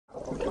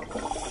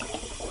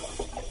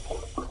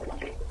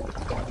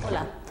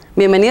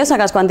Bienvenidos a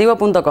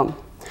cascoantiguo.com.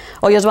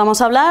 Hoy os vamos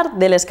a hablar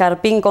del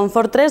Escarpin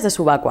Confort 3 de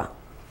Subacqua.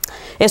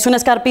 Es un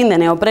escarpín de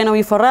neopreno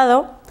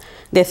biforrado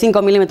de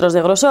 5 milímetros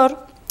de grosor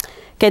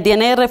que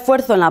tiene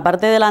refuerzo en la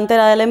parte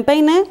delantera del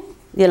empeine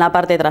y en la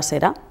parte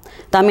trasera.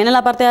 También en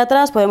la parte de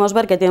atrás podemos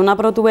ver que tiene una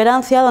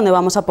protuberancia donde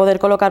vamos a poder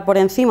colocar por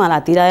encima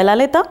la tira de la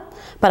aleta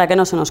para que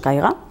no se nos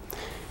caiga.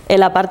 En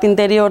la parte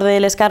interior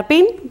del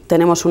escarpín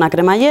tenemos una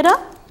cremallera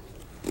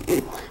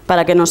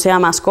para que nos sea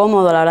más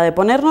cómodo a la hora de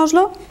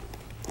ponérnoslo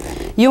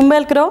y un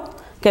velcro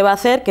que va a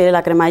hacer que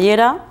la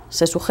cremallera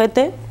se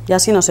sujete y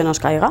así no se nos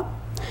caiga.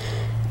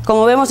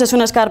 Como vemos, es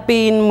un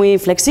escarpín muy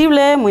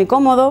flexible, muy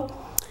cómodo,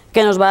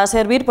 que nos va a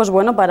servir pues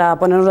bueno, para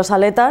ponernos las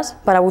aletas,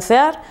 para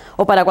bucear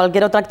o para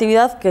cualquier otra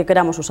actividad que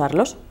queramos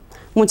usarlos.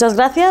 Muchas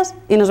gracias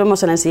y nos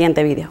vemos en el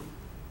siguiente vídeo.